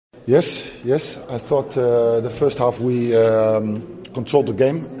Yes. I thought the first half we controlled the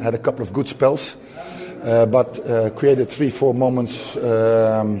game, had a couple of good spells, but created 3-4 moments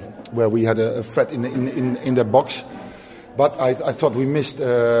where we had a threat in the box. But I thought we missed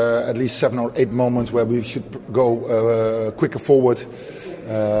at least 7 or 8 moments where we should go quicker forward,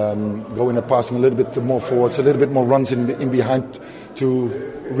 go in the passing a little bit more forwards, a little bit more runs in behind to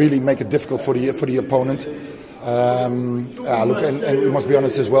really make it difficult for the opponent. Look, and we must be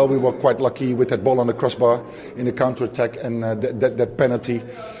honest as well, we were quite lucky with that ball on the crossbar in the counter-attack and that penalty.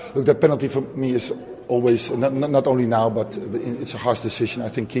 Look, that penalty for me is always, not only now, but it's a harsh decision. I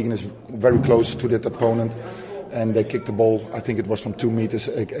think Keegan is very close to that opponent and they kicked the ball, I think it was from 2 meters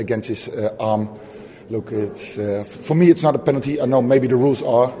against his arm. Look, for me it's not a penalty. I know maybe the rules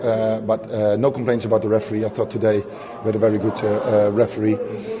are, but no complaints about the referee. I thought today we had a very good referee.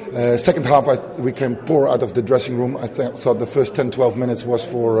 Second half we came poor out of the dressing room. I thought the first 10-12 minutes was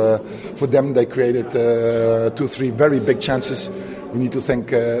for them. They created 2-3 very big chances. We need to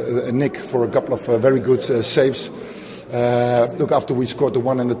thank Nick for a couple of very good saves. Look, after we scored the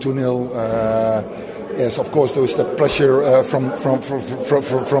 1 and the 2-0, yes, of course there was the pressure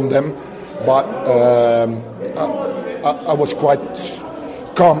from them. But I was quite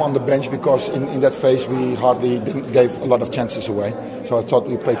calm on the bench because in that phase we hardly gave a lot of chances away. So I thought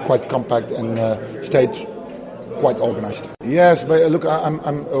we played quite compact and stayed quite organised. Yes, but look, I'm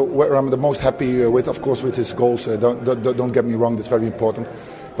where I'm the most happy with, of course, with his goals. Don't get me wrong, that's very important.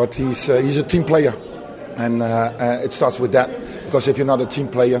 But he's a team player, and it starts with that. Because if you're not a team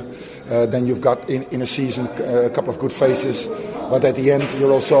player, then you've got in a season a couple of good phases. But at the end,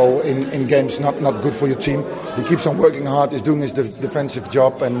 you're also in games not good for your team. He keeps on working hard. He's doing his defensive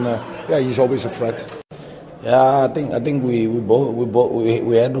job, and he's always a threat. Yeah, I think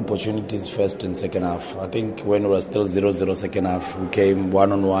we had opportunities first and second half. I think when it was still 0-0 second half, we came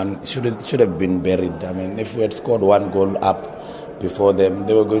 1-on-1. Should have been buried. I mean, if we had scored 1 goal up before them,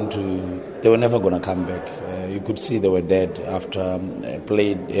 they were never going to come back. You could see they were dead after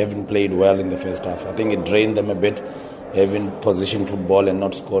having played well in the first half. I think it drained them a bit, having possession football and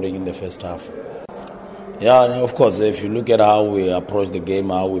not scoring in the first half. Yeah, of course, if you look at how we approached the game,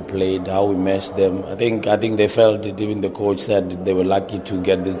 how we played, how we matched them, I think they felt it. Even the coach said they were lucky to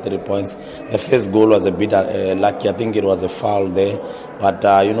get these 3 points. The first goal was a bit lucky. I think it was a foul there, but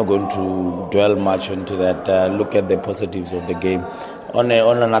you're not going to dwell much into that. Look at the positives of the game. On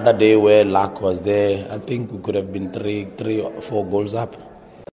another day where luck was there, I think we could have been 3 or 4 goals up.